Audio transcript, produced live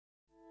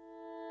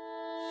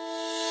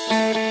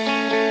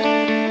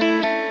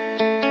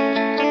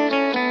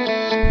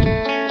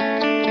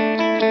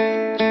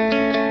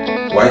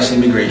Wise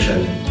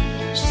Immigration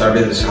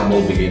started its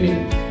humble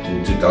beginning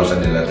in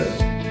 2011.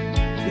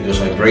 It was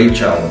my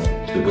brainchild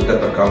to put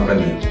up a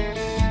company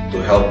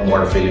to help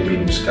more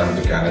Filipinos come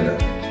to Canada.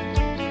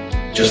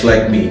 Just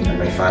like me and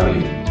my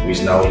family, who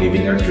is now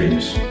living our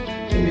dreams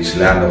in this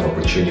land of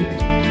opportunity.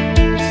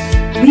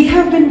 We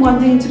have been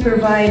wanting to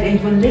provide a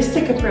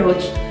holistic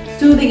approach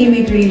to the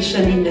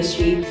immigration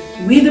industry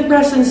with the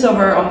presence of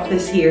our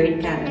office here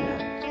in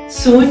Canada.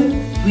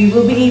 Soon, we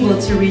will be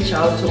able to reach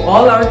out to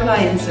all our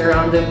clients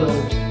around the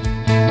globe.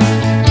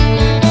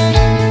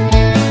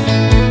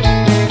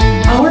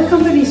 Our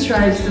company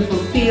strives to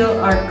fulfill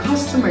our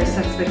customers'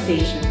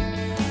 expectations.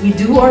 We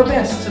do our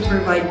best to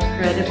provide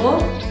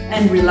credible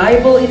and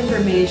reliable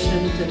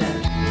information to them.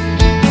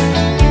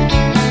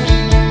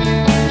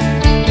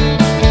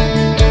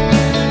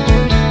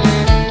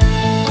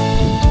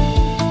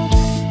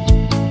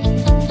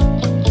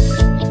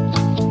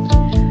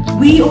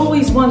 We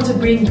always want to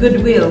bring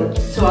goodwill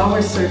to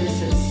our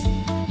services.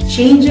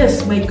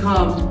 Changes may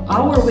come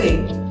our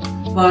way,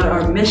 but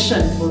our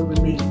mission will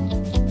remain.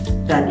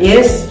 That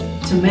is,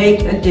 to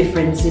make a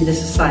difference in the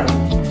society.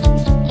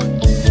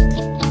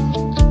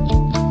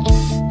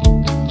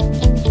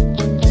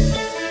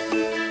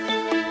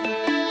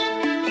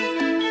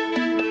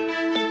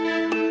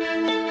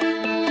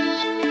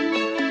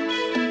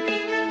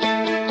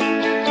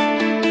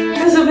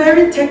 As a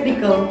very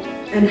technical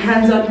and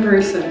hands-on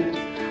person,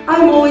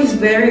 I'm always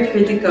very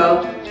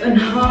critical on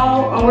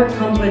how our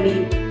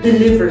company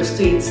delivers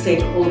to its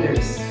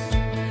stakeholders.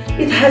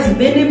 It has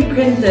been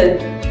imprinted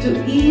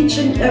to each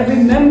and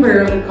every member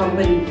of the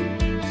company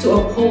to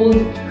uphold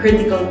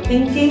critical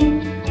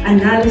thinking,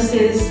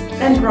 analysis,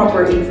 and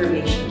proper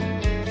information.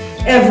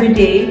 Every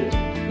day,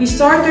 we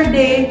start our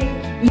day,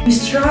 we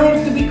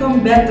strive to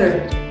become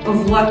better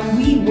of what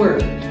we were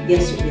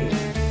yesterday.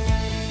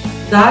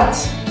 That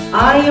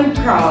I am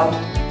proud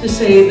to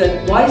say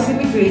that Wise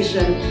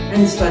Immigration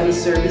and Study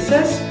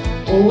Services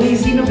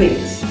always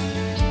innovates,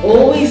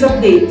 always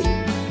update,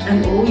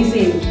 and always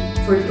aim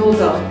for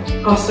total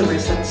customer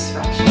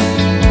satisfaction.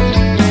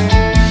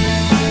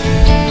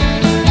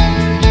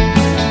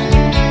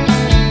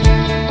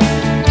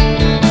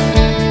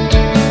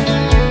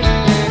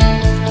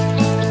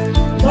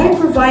 By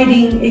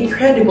providing a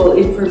credible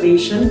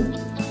information,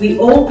 we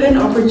open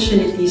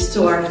opportunities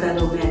to our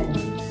fellow men.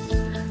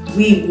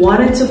 We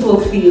wanted to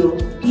fulfill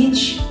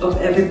each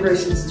of every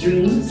person's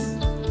dreams,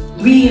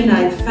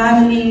 reunite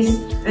families,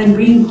 and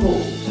bring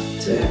hope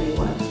to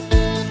everyone.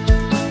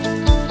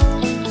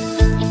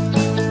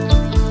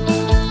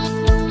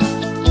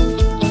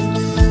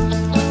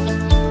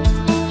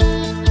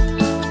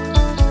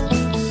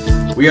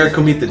 We are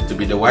committed to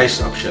be the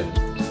wise option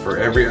for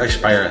every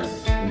aspirant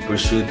in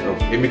pursuit of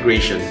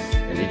immigration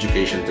and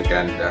education to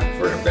Canada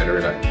for a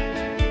better life.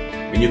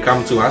 When you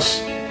come to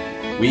us,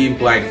 we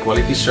imply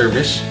quality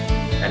service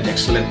and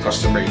excellent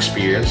customer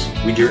experience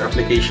with your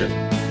application,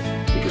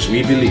 because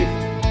we believe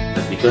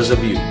that because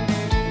of you,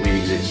 we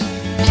exist.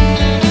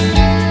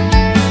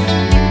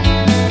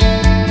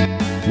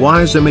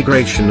 Wise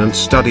Immigration and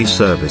Study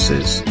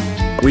Services.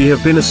 We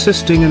have been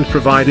assisting and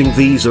providing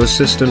visa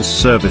assistance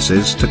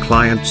services to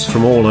clients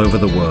from all over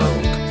the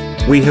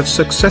world. We have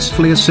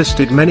successfully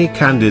assisted many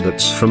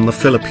candidates from the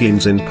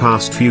Philippines in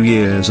past few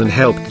years and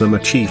helped them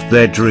achieve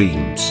their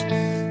dreams.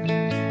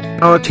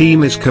 Our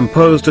team is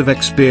composed of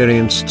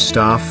experienced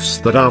staffs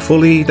that are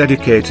fully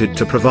dedicated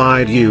to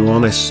provide you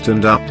honest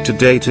and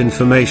up-to-date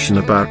information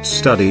about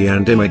study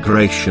and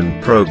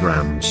immigration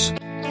programs.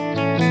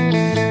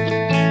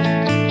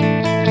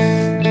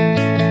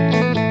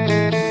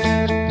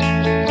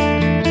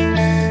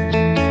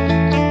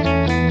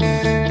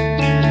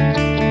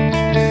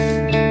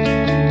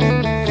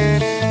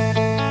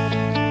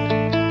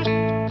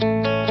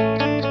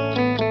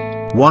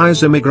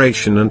 Wise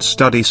Immigration and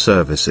Study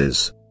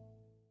Services.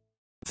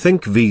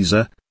 Think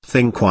visa,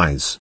 think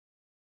wise.